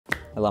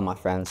Hello my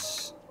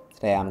friends,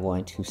 today I'm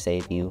going to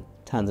save you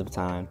tons of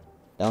time.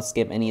 Don't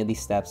skip any of these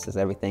steps as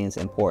everything is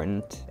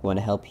important. I want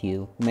to help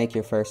you make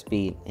your first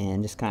beat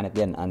and just kind of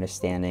get an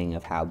understanding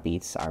of how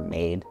beats are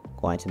made.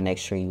 I'm going to make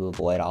sure you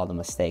avoid all the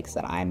mistakes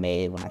that I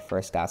made when I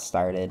first got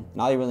started.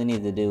 And all you really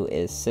need to do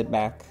is sit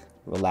back,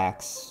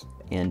 relax,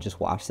 and just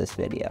watch this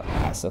video.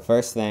 Alright, so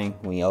first thing,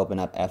 when you open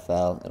up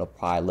FL, it'll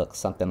probably look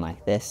something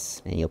like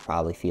this, and you'll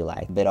probably feel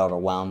like a bit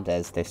overwhelmed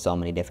as there's so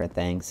many different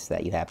things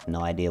that you have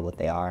no idea what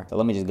they are. So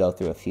let me just go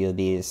through a few of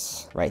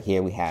these. Right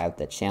here we have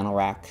the channel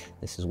rack.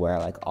 This is where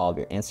like all of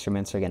your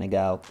instruments are gonna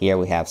go. Here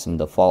we have some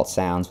default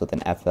sounds with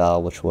an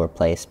FL, which we'll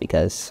replace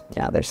because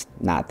there's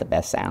not the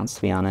best sounds,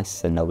 to be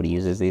honest, and nobody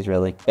uses these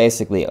really.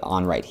 Basically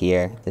on right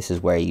here, this is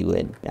where you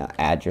would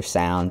add your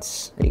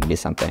sounds. You can do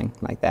something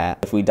like that.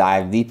 If we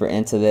dive deeper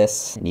into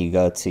this, and you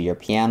go to your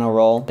piano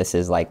roll, this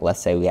is like, let's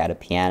say we had a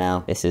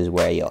piano, this is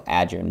where you'll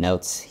add your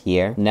notes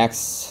here.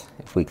 Next,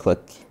 if we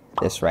click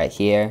this right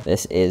here,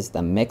 this is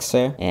the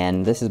mixer,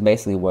 and this is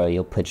basically where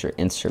you'll put your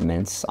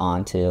instruments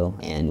onto,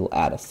 and you'll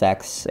add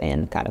effects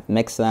and kind of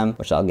mix them,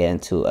 which I'll get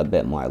into a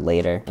bit more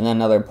later. And then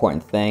another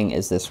important thing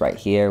is this right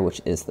here,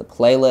 which is the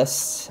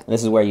playlist.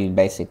 This is where you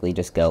basically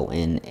just go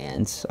in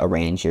and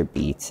arrange your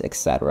beats,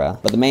 etc.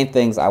 But the main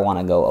things I want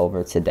to go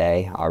over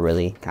today are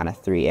really kind of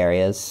three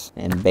areas,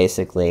 and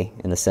basically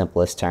in the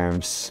simplest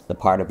terms, the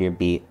part of your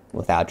beat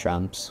without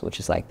drums,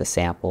 which is like the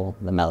sample,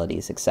 the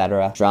melodies,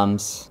 etc.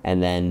 Drums,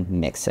 and then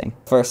mixing.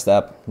 First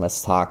up,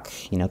 let's talk,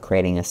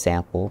 creating a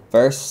sample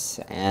first,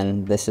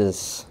 and this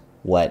is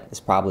what is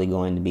probably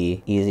going to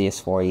be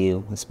easiest for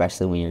you,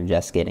 especially when you're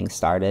just getting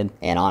started.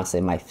 And honestly,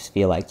 it might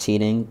feel like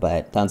cheating,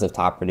 but tons of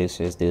top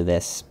producers do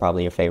this,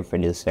 probably your favorite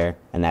producer,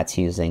 and that's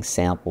using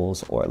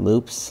samples or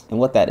loops. And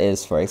what that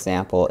is, for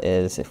example,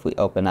 is if we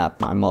open up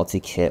my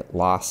multi-kit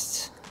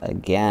Lost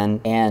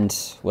again, and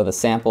with a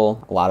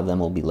sample, a lot of them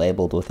will be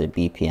labeled with a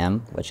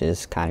BPM, which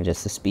is kind of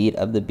just the speed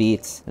of the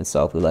beats. And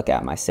so if we look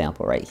at my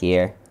sample right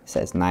here, it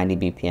says 90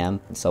 BPM.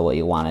 And so what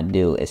you want to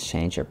do is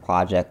change your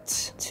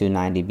project to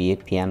 90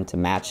 BPM to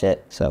match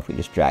it. So if we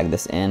just drag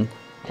this in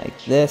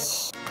like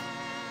this,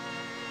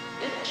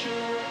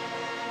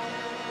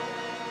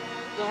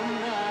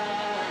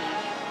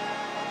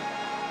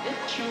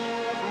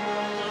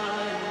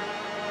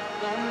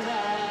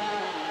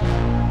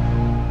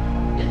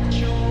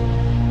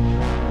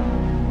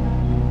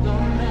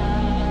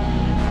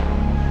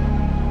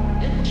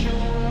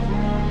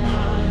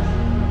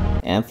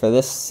 and for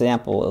this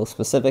sample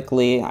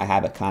specifically, I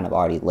have it kind of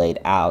already laid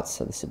out.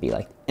 So this would be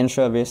like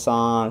intro of your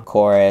song,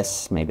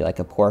 chorus, maybe like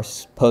a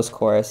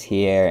post-chorus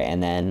here,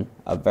 and then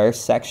a verse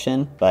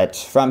section. But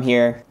from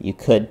here, you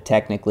could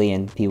technically,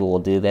 and people will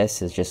do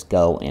this, is just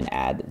go and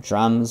add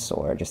drums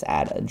or just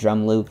add a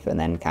drum loop and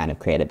then kind of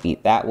create a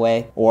beat that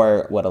way.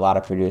 Or what a lot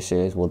of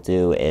producers will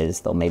do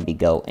is they'll maybe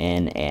go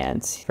in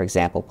and, for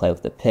example, play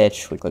with the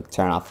pitch. We click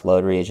turn off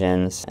load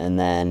regions and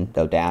then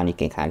go down. You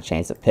can kind of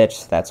change the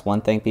pitch. That's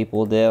one thing people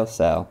will do.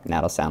 So now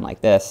it'll sound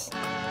like this.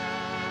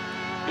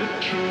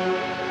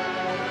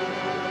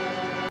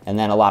 And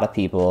then a lot of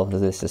people,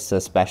 this is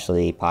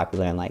especially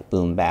popular in like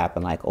boom bap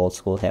and like old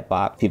school hip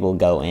hop, people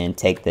go in,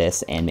 take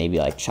this and maybe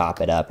like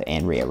chop it up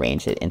and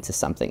rearrange it into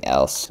something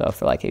else. So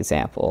for like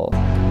example,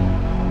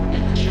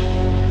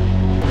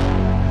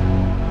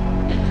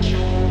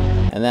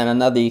 and then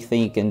another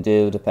thing you can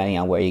do, depending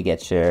on where you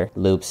get your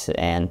loops,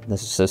 and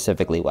this is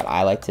specifically what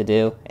I like to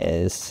do,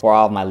 is for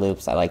all of my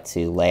loops, I like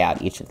to lay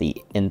out each of the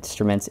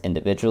instruments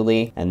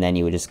individually, and then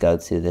you would just go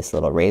to this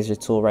little razor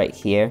tool right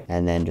here,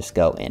 and then just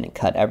go in and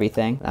cut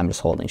everything. I'm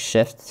just holding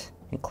shift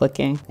and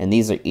clicking, and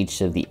these are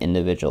each of the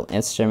individual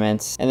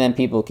instruments, and then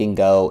people can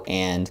go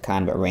and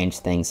kind of arrange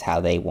things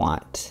how they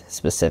want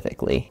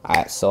specifically. All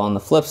right, so on the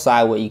flip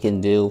side, what you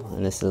can do,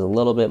 and this is a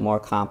little bit more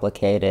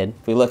complicated,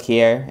 if we look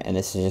here, and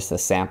this is just a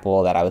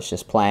sample that I was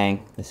just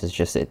playing, this is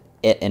just it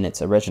in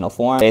its original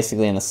form.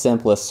 Basically, in the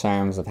simplest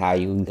terms of how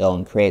you can go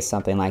and create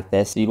something like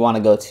this, you'd want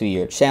to go to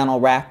your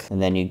channel rack,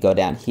 and then you'd go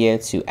down here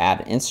to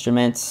add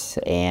instruments,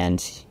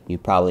 and you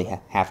probably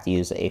have to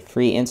use a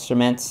free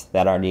instrument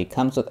that already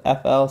comes with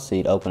FL. So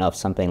you'd open up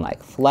something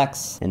like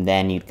Flex, and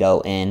then you'd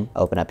go in,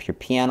 open up your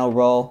piano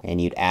roll, and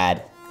you'd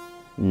add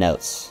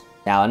notes.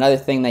 Now, another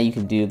thing that you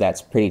can do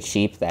that's pretty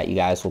cheap that you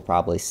guys will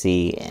probably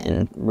see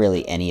in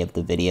really any of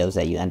the videos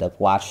that you end up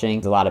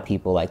watching, a lot of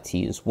people like to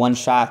use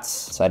one-shots.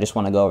 So I just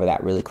want to go over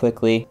that really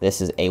quickly. This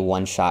is a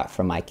one-shot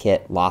from my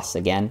kit, Lost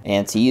again.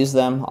 And to use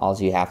them, all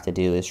you have to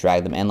do is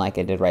drag them in like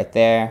I did right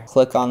there,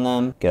 click on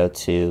them, go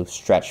to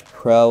Stretch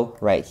Pro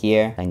right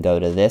here, and go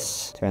to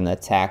this, turn the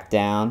attack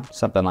down,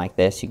 something like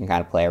this. You can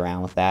kind of play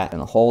around with that.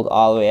 And hold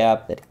all the way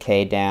up, the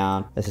decay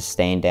down, the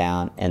sustain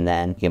down, and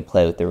then you can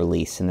play with the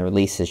release. And the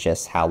release is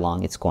just how long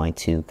it's going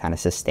to kind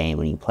of sustain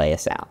when you play a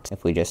sound.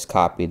 If we just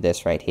copy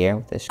this right here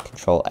with this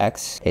Control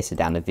X, paste it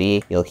down to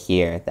V, you'll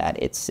hear that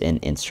it's in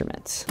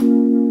instruments.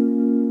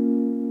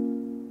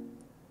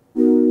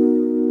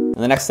 And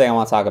And the next thing I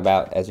want to talk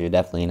about, as you're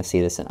definitely going to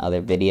see this in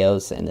other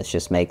videos, and this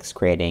just makes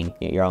creating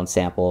your own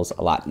samples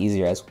a lot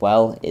easier as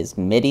well, is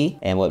MIDI.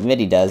 And what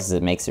MIDI does is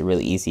it makes it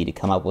really easy to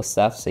come up with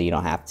stuff, so you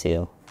don't have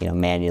to,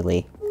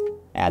 manually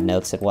add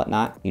notes and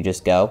whatnot. You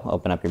just go,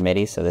 open up your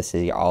MIDI. So this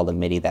is all the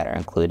MIDI that are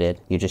included.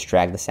 You just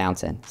drag the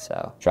sounds in.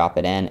 So drop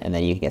it in, and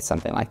then you can get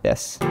something like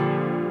this.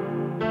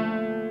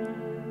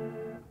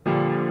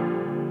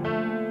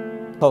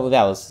 Hopefully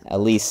that was at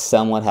least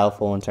somewhat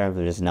helpful in terms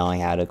of just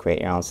knowing how to create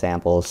your own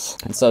samples.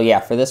 And so yeah,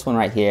 for this one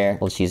right here,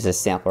 we'll choose this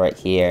sample right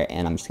here,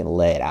 and I'm just gonna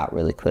lay it out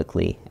really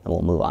quickly, and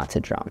we'll move on to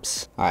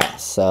drums. All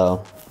right,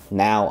 so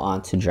now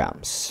on to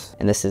drums.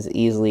 And this is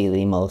easily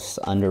the most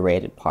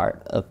underrated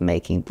part of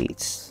making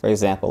beats. For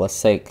example, let's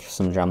take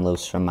some drum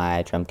loops from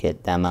my drum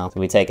kit demo.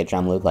 So we take a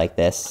drum loop like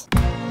this.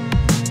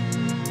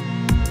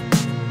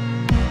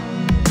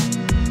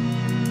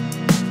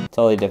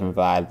 Totally different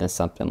vibe than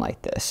something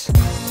like this.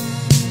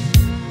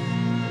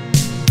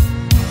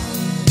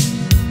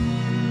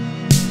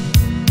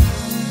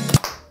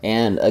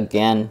 And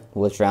again,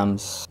 with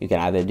drums, you can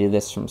either do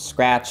this from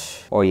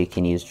scratch or you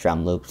can use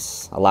drum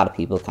loops. A lot of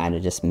people kind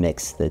of just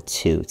mix the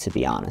two, to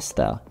be honest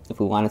though.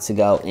 If we wanted to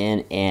go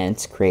in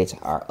and create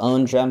our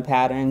own drum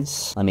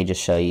patterns, let me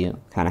just show you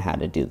kind of how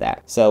to do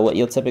that. So what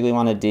you'll typically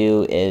want to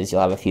do is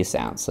you'll have a few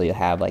sounds. So you'll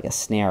have like a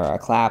snare or a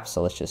clap.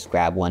 So let's just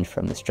grab one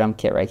from this drum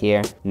kit right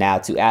here. Now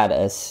to add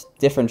a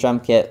different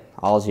drum kit,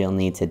 all you'll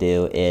need to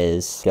do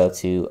is go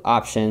to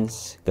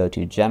Options, go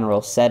to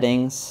General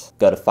Settings,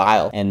 go to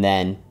File, and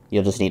then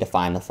you'll just need to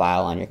find the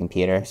file on your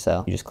computer.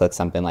 So you just click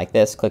something like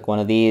this, click one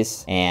of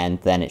these, and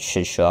then it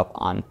should show up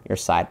on your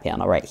side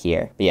panel right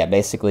here. But yeah,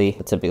 basically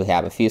you'll typically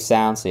have a few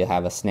sounds. So you'll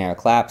have a snare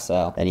clap,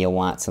 so then you'll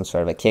want some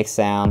sort of a kick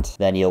sound.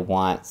 Then you'll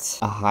want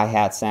a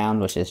hi-hat sound,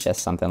 which is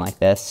just something like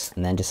this.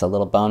 And then just a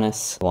little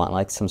bonus, you want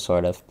like some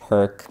sort of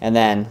perk. And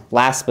then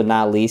last but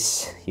not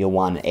least, you'll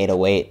want an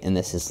 808, and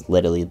this is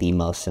literally the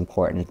most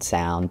important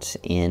sound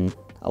in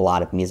a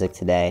lot of music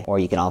today, or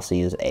you can also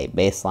use a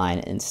bass line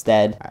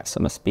instead. All right, so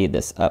I'm gonna speed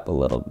this up a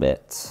little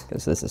bit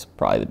because this is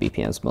probably the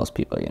BPMs most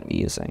people are gonna be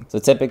using. So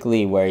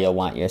typically where you'll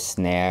want your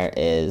snare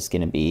is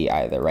gonna be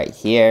either right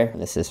here.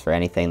 This is for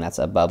anything that's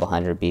above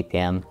 100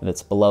 BPM. If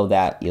it's below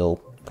that, you'll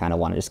kind of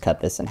want to just cut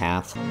this in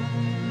half.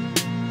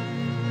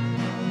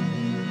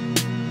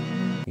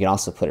 You can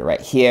also put it right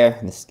here.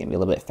 This is gonna be a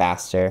little bit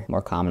faster,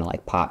 more common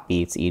like pop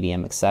beats,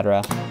 EDM,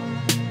 etc.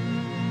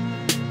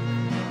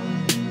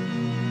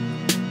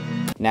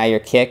 Now your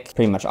kick,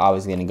 pretty much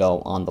always gonna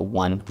go on the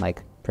one,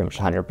 like pretty much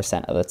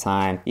 100% of the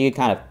time. You can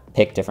kind of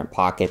pick different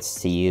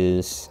pockets to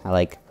use. I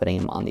like putting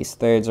them on these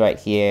thirds right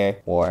here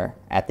or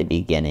at the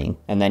beginning.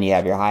 And then you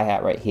have your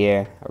hi-hat right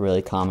here. A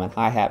really common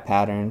hi-hat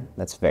pattern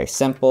that's very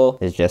simple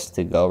is just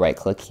to go right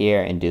click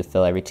here and do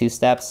fill every 2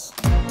 steps.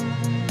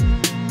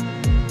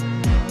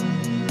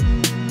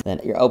 Then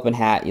your open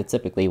hat, you'll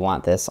typically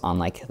want this on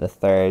like the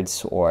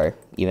thirds or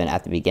even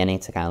at the beginning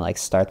to kind of like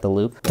start the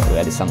loop. So we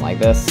gotta do something like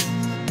this.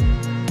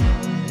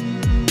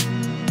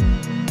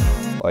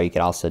 Or you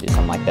could also do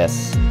something like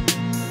this.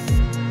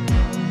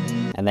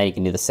 And then you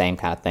can do the same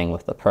kind of thing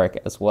with the perk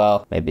as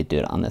well. Maybe do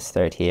it on this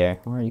third here,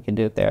 or you can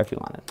do it there if you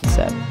want it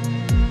instead.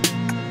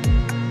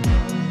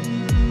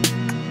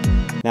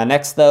 Now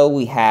next though,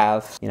 we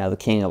have, the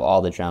king of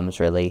all the drums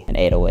really, an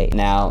 808.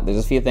 Now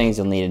there's a few things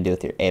you'll need to do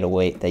with your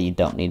 808 that you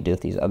don't need to do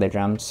with these other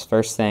drums.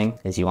 First thing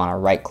is you want to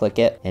right click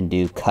it and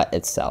do cut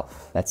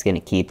itself. That's going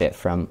to keep it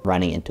from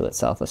running into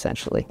itself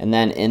essentially. And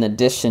then in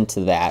addition to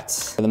that,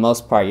 for the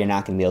most part, you're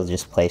not going to be able to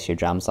just place your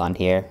drums on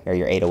here or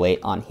your 808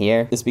 on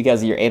here. Just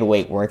because your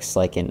 808 works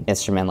like an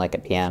instrument, like a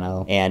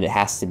piano, and it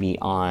has to be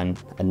on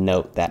a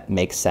note that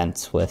makes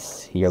sense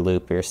with your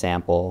loop, or your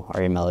sample, or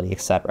your melody,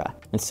 etc.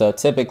 And so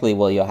typically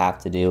what you'll have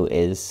to do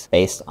is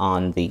based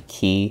on the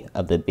key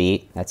of the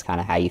beat, that's kind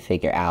of how you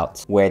figure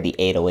out where the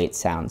 808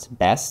 sounds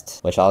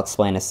best, which I'll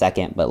explain in a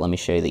second, but let me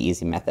show you the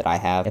easy method I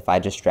have. If I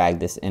just drag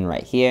this in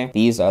right here,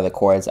 these are the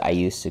chords I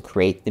use to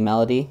create the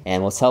melody.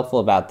 And what's helpful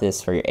about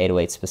this for your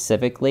 808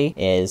 specifically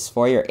is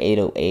for your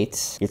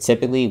 808, you're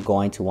typically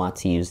going to want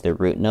to use the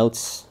root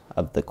notes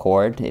of the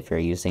chord if you're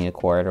using a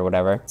chord or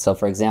whatever. So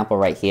for example,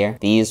 right here,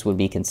 these would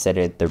be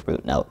considered the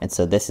root note. And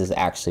so this is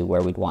actually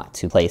where we'd want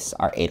to place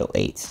our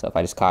 808. So if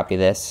I just copy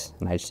this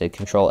and I just did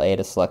Control A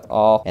to select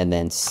all and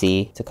then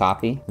C to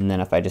copy. And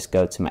then if I just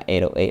go to my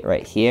 808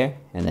 right here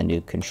and then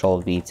do Control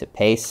V to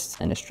paste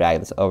and just drag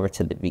this over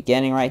to the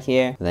beginning right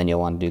here. And then you'll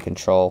want to do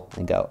Control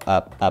and go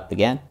up, up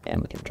again,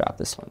 and we can drop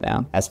this one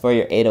down. As for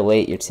your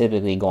 808, you're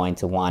typically going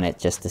to want it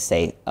just to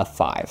say a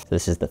 5. So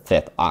this is the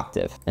 5th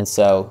octave. And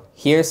so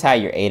here's how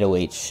your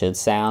 808 should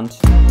sound.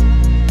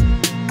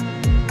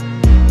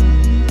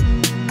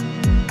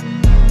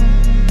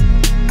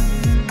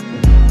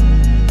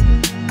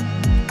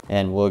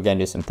 And we're gonna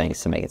do some things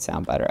to make it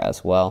sound better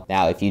as well.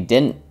 Now, if you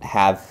didn't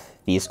have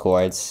these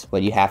chords,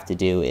 what you have to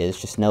do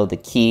is just know the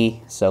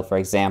key. So for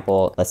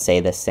example, let's say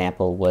this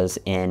sample was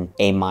in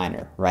A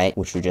minor, right?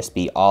 Which would just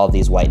be all of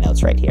these white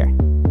notes right here.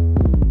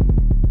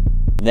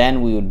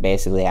 Then we would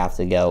basically have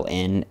to go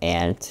in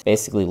and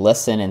basically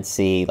listen and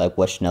see like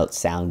which notes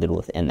sound good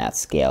within that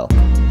scale.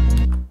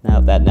 No,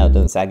 that note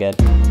doesn't sound good.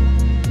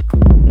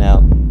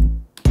 No.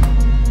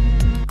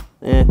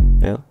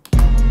 No.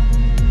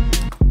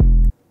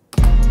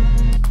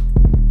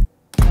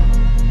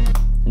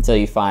 Until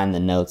you find the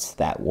notes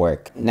that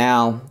work.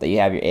 Now that you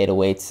have your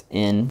 808s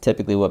in,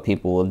 typically what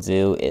people will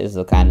do is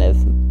they'll kind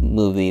of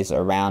move these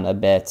around a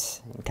bit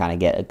and kind of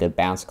get a good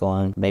bounce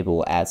going. Maybe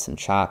we'll add some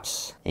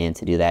chops, and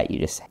to do that you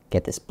just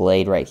get this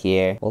blade right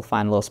here. We'll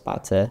find a little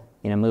spot to,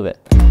 move it.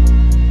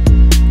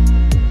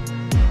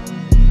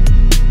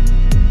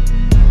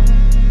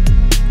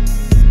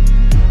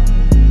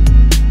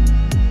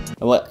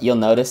 What you'll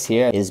notice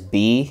here is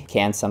B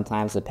can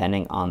sometimes,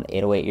 depending on the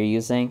 808 you're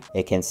using,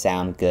 it can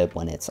sound good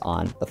when it's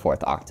on the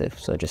 4th octave.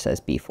 So it just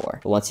says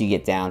B4. But once you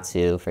get down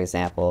to, for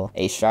example,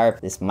 A sharp,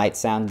 this might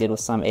sound good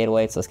with some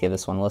 808s. Let's give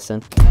this one a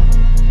listen.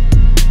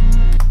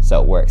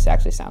 So it works, it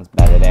actually sounds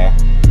better there.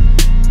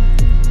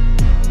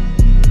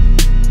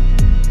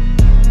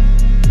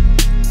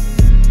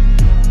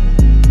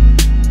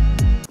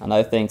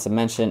 Another thing to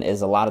mention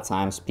is a lot of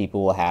times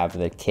people will have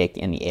the kick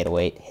and the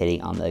 808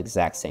 hitting on the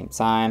exact same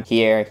time.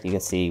 Here, you can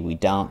see we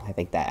don't. I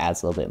think that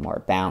adds a little bit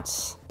more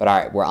bounce. But all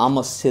right, we're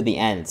almost to the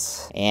end.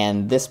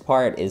 And this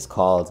part is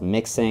called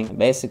mixing.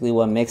 Basically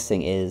what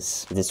mixing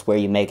is it's where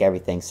you make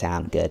everything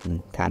sound good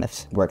and kind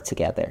of work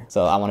together.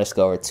 So I want to just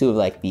go over two of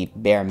like the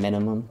bare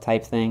minimum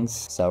type things.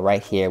 So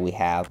right here, we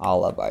have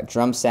all of our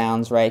drum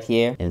sounds right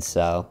here. And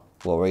so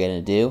what we're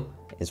gonna do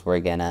is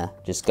we're gonna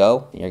just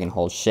go, you're gonna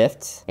hold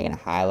shift, you're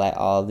gonna highlight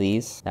all of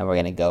these, then we're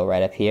gonna go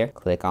right up here,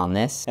 click on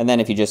this, and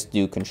then if you just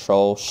do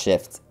Control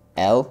Shift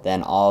L,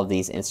 then all of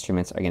these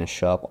instruments are gonna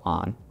show up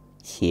on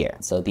here.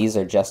 So these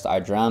are just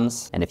our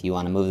drums, and if you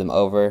want to move them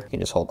over, you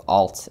can just hold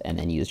Alt and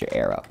then use your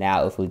arrow.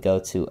 Now if we go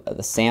to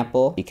the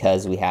sample,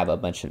 because we have a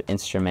bunch of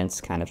instruments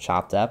kind of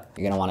chopped up,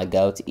 you're going to want to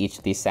go to each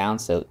of these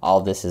sounds. So all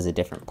of this is a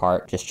different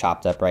part just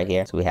chopped up right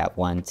here. So we have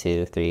 1,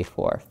 2, 3,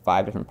 4,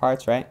 5 different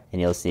parts, right? And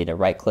you'll see to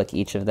right click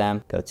each of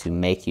them, go to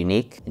Make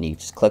Unique, and you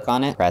just click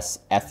on it, press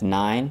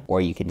F9,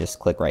 or you can just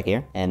click right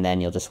here, and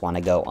then you'll just want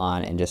to go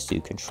on and just do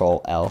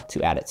Control L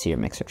to add it to your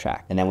mixer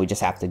track. And then we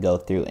just have to go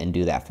through and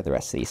do that for the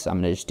rest of these. So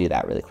I'm going to just do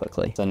that really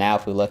quickly. So now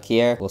if we look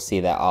here, we'll see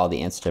that all the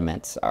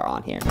instruments are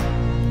on here.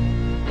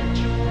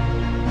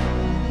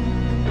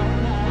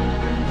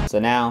 So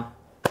now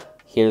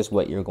here's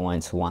what you're going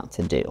to want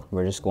to do.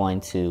 We're just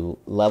going to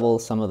level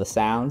some of the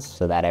sounds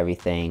so that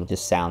everything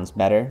just sounds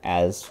better.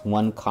 As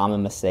one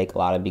common mistake a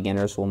lot of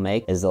beginners will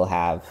make is they'll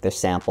have their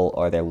sample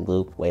or their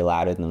loop way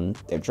louder than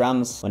their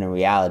drums, when in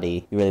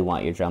reality, you really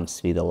want your drums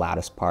to be the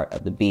loudest part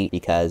of the beat,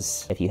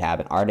 because if you have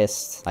an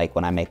artist, like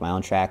when I make my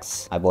own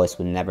tracks, my voice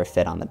would never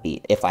fit on the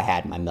beat if I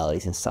had my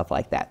melodies and stuff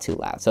like that too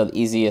loud. So the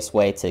easiest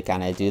way to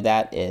kind of do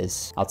that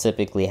is I'll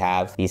typically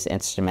have these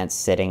instruments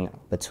sitting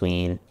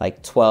between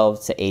like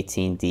 12 to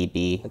 18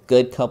 dB. A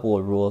good couple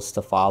of rules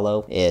to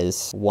follow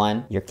is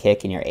 1, your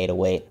kick and your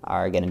 808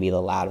 are going to be the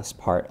loudest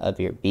part of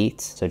your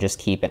beats. So just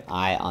keep an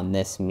eye on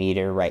this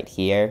meter right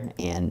here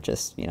and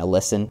just,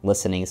 listen.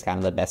 Listening is kind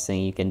of the best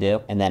thing you can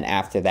do. And then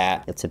after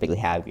that, you'll typically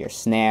have your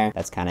snare.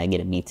 That's kind of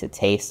going to need to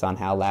taste on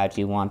how loud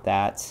you want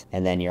that.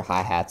 And then your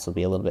hi-hats will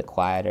be a little bit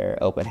quieter,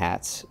 open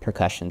hats,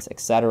 percussions,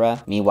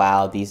 etc.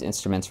 Meanwhile, these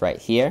instruments right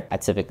here, I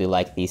typically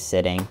like these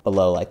sitting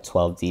below like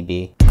 12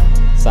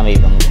 dB. Some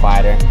even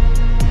quieter.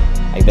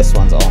 Like this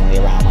one's only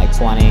around like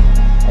 20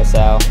 or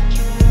so.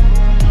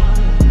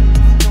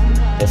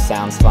 This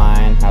sounds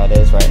fine how it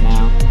is right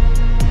now.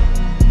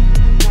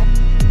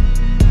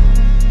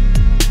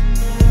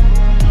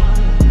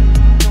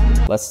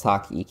 Let's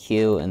talk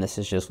EQ, and this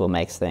is just what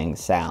makes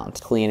things sound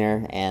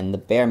cleaner. And the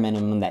bare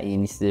minimum that you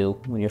need to do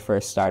when you're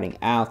first starting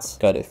out,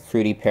 go to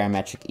Fruity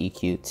Parametric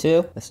EQ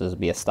 2. This will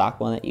be a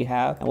stock one that you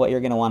have. And what you're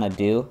gonna wanna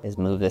do is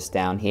move this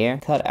down here,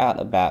 cut out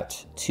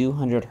about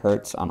 200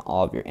 Hertz on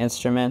all of your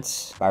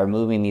instruments. By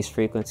removing these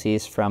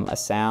frequencies from a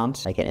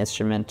sound, like an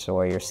instrument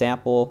or your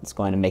sample, it's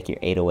going to make your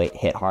 808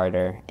 hit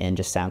harder and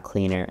just sound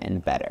cleaner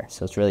and better.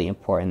 So it's really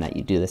important that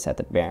you do this at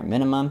the bare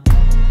minimum.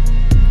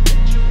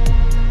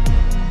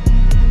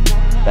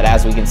 But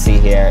as we can see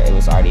here, it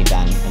was already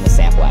done in the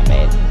sample I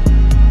made.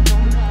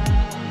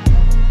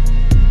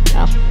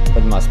 No,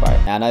 for the most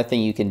part. Now another thing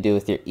you can do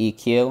with your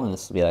EQ, and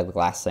this will be like the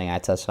last thing I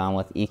touched on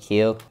with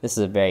EQ, this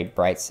is a very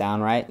bright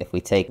sound, right? If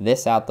we take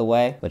this out the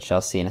way, which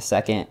I'll see in a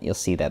second, you'll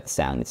see that the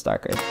sound gets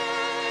darker.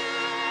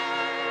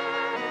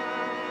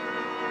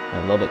 And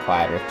a little bit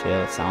quieter too,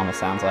 it almost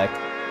sounds like.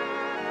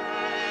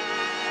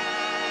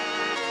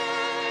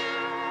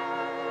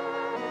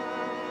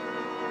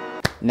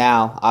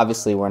 Now,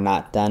 obviously we're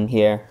not done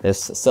here.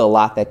 There's still a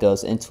lot that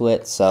goes into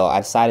it, so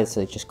I decided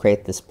to just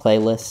create this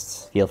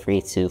playlist. Feel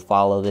free to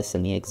follow this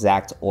in the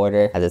exact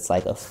order, as it's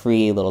like a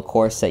free little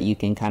course that you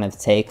can kind of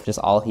take, just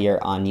all here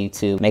on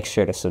YouTube. Make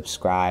sure to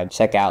subscribe.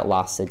 Check out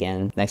Lost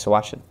again. Thanks for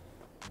watching.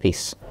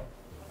 Peace.